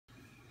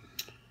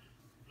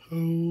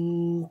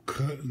Oh,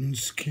 cutting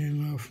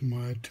skin off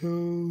my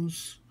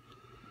toes,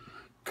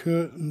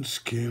 cutting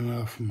skin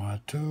off my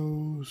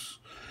toes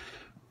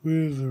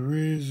with a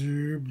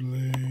razor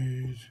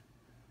blade.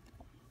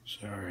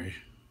 Sorry,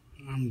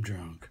 I'm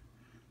drunk.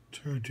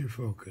 It's hard to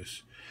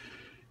focus.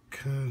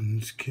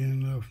 Cutting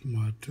skin off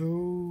my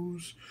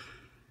toes,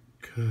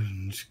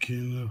 cutting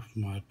skin off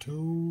my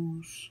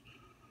toes.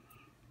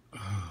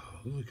 Oh,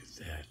 look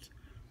at that.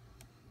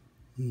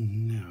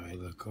 Now I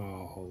look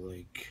all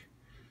like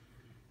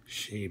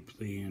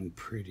shapely and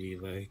pretty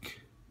like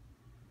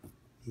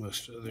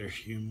most other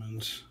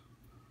humans.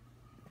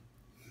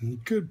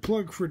 Good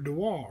plug for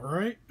DeWalt,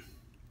 right?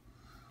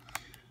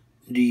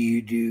 Do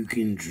you do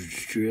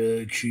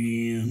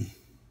construction?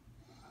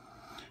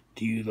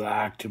 Do you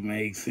like to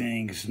make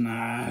things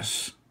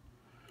nice?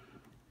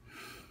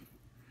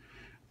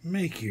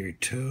 Make your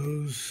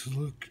toes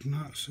look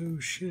not so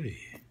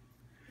shitty.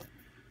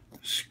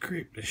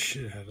 Scrape the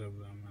shit out of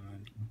them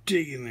and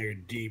dig in there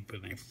deep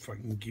and they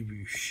fucking give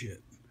you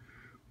shit.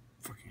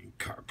 Fucking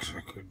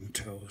cocksucking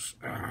toes.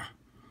 Ah.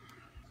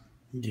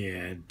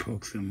 Yeah, I'd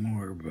poke them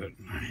more, but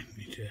I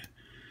need to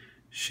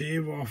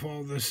shave off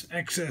all this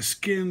excess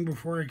skin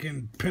before I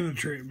can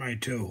penetrate my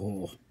toe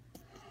hole.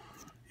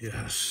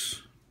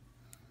 Yes.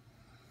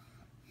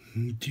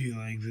 Do you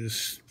like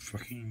this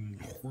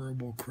fucking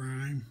horrible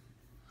crime?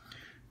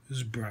 This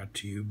is brought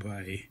to you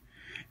by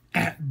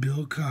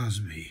 @Bill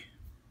Cosby.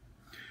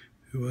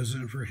 If it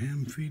wasn't for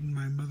him feeding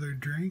my mother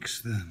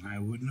drinks, then I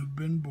wouldn't have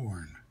been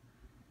born.